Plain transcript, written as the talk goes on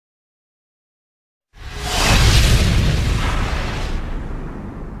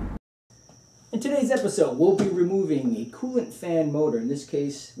In today's episode, we'll be removing a coolant fan motor. In this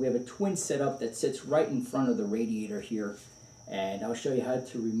case, we have a twin setup that sits right in front of the radiator here. And I'll show you how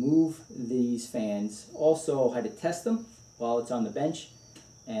to remove these fans. Also, how to test them while it's on the bench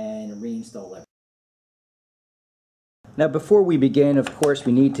and reinstall it. Now, before we begin, of course,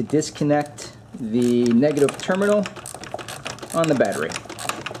 we need to disconnect the negative terminal on the battery.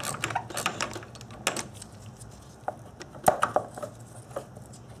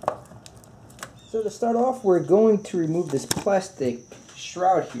 So to start off, we're going to remove this plastic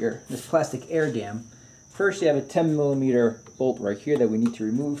shroud here, this plastic air dam. First, you have a 10mm bolt right here that we need to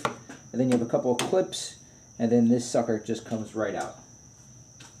remove, and then you have a couple of clips, and then this sucker just comes right out.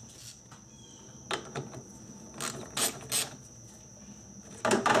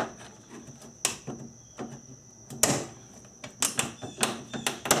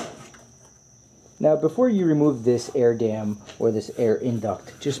 Now, before you remove this air dam or this air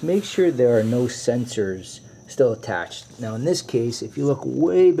induct, just make sure there are no sensors still attached. Now, in this case, if you look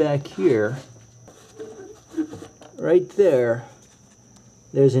way back here, right there,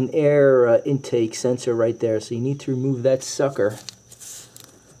 there's an air intake sensor right there. So you need to remove that sucker.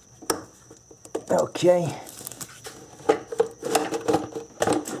 Okay.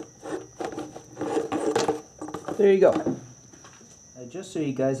 There you go. Just so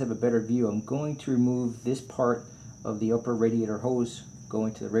you guys have a better view, I'm going to remove this part of the upper radiator hose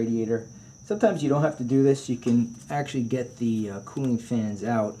going to the radiator. Sometimes you don't have to do this. You can actually get the cooling fans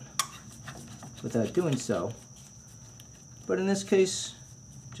out without doing so. But in this case,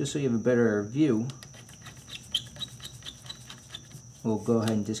 just so you have a better view, we'll go ahead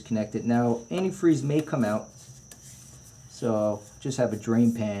and disconnect it. Now, antifreeze may come out, so just have a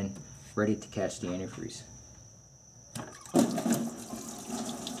drain pan ready to catch the antifreeze.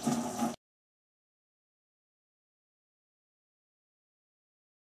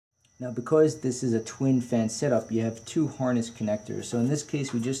 Now, because this is a twin fan setup, you have two harness connectors. So in this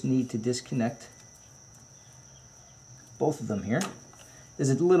case, we just need to disconnect both of them here. There's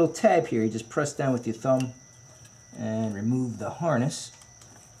a little tab here. You just press down with your thumb and remove the harness.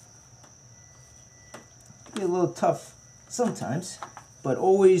 It'll be a little tough sometimes, but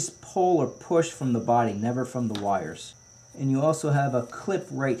always pull or push from the body, never from the wires. And you also have a clip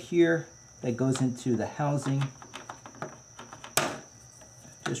right here that goes into the housing.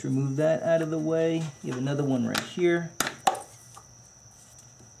 Just remove that out of the way. You have another one right here.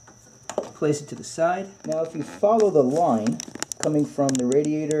 Place it to the side. Now, if you follow the line coming from the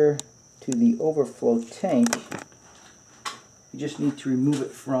radiator to the overflow tank, you just need to remove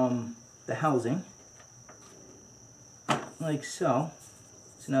it from the housing, like so.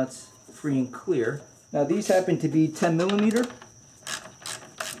 So now it's free and clear. Now, these happen to be 10mm.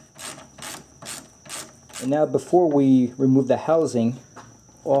 And now, before we remove the housing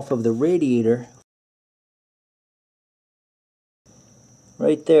off of the radiator,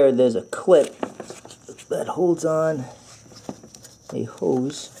 right there's a clip that holds on a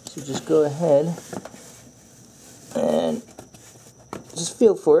hose. So just go ahead and just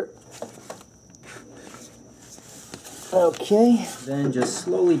feel for it. Okay, then just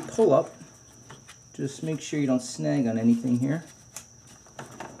slowly pull up. Just make sure you don't snag on anything here.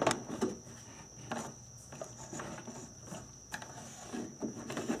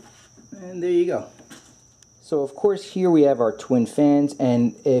 And there you go. So of course, here we have our twin fans,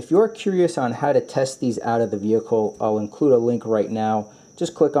 and if you're curious on how to test these out of the vehicle, I'll include a link right now.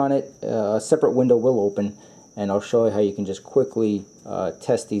 Just click on it, a separate window will open, and I'll show you how you can just quickly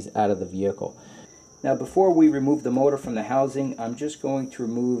test these out of the vehicle. Now, before we remove the motor from the housing, I'm just going to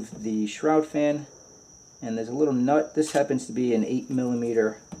remove the shroud fan, and there's a little nut. This happens to be an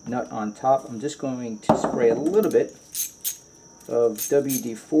 8mm nut on top. I'm just going to spray a little bit of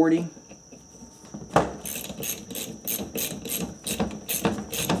WD-40.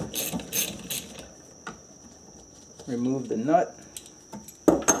 Remove the nut.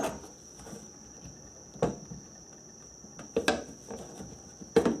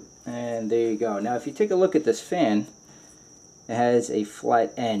 And there you go. Now, if you take a look at this fan, it has a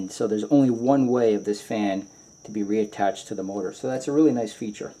flat end, so there's only one way of this fan to be reattached to the motor. So that's a really nice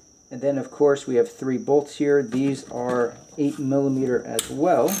feature. And then, of course, we have 3 bolts here. These are 8mm as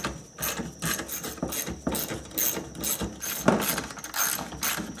well.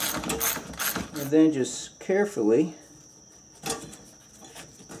 And then just carefully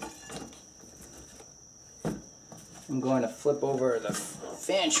I'm going to flip over the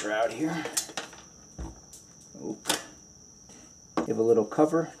fan shroud here. Oop. You have a little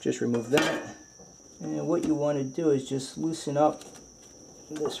cover, just remove that. And what you want to do is just loosen up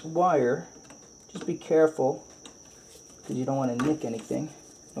this wire. Just be careful, because you don't want to nick anything.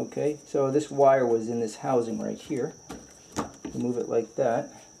 Okay, so this wire was in this housing right here. Move it like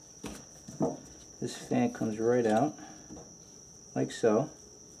that. This fan comes right out, like so.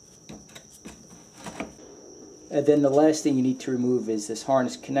 And then the last thing you need to remove is this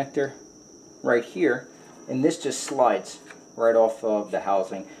harness connector right here, and this just slides right off of the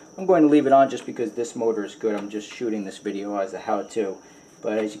housing. I'm going to leave it on just because this motor is good. I'm just shooting this video as a how-to.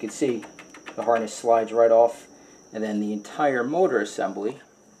 But as you can see, the harness slides right off, and then the entire motor assembly,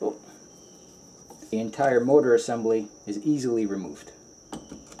 is easily removed.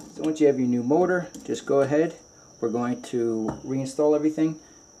 So once you have your new motor, just go ahead. We're going to reinstall everything,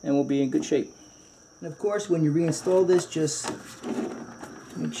 and we'll be in good shape. And of course, when you reinstall this, just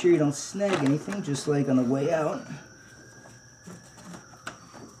make sure you don't snag anything, just like on the way out.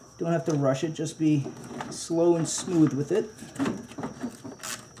 Don't have to rush it, just be slow and smooth with it.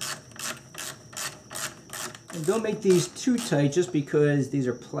 And don't make these too tight just because these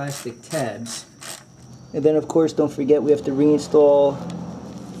are plastic tabs. And then of course don't forget we have to reinstall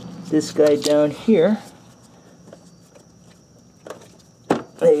this guy down here.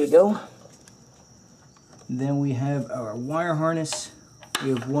 There you go. Then we have our wire harness. We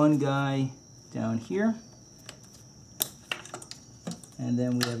have one guy down here. And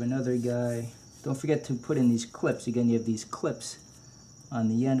then we have another guy. Don't forget to put in these clips. Again, you have these clips on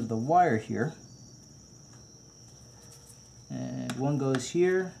the end of the wire here. And one goes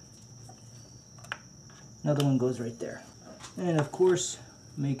here. Another one goes right there. And of course,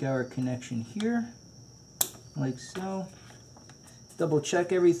 make our connection here, like so. Double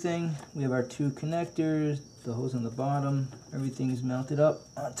check everything. We have our two connectors, the hose on the bottom. Everything's mounted up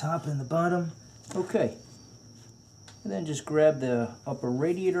on top and the bottom. Okay. And then just grab the upper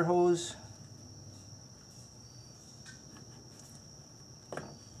radiator hose.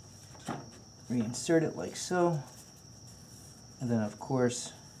 Reinsert it like so. And then of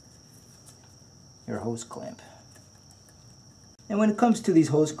course, your hose clamp. And when it comes to these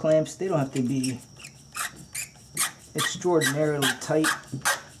hose clamps, they don't have to be extraordinarily tight.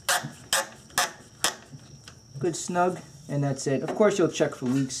 Good snug, and that's it. Of course, you'll check for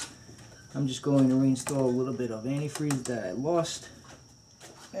leaks. I'm just going to reinstall a little bit of antifreeze that I lost.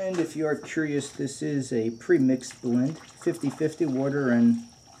 And if you are curious, this is a pre-mixed blend, 50-50 water and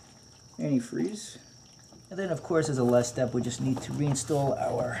antifreeze. And then of course, as a last step, we just need to reinstall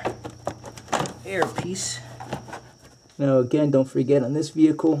our air piece. Now again, don't forget on this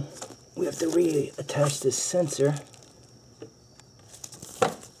vehicle, we have to reattach this sensor.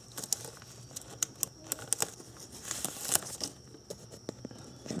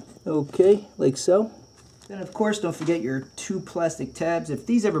 Okay, like so. Then of course, don't forget your two plastic tabs. If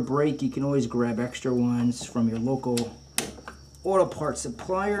these ever break, you can always grab extra ones from your local auto parts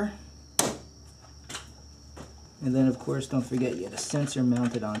supplier. And then of course, don't forget you have a sensor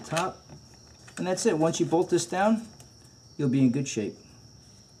mounted on top. And that's it. Once you bolt this down, you'll be in good shape.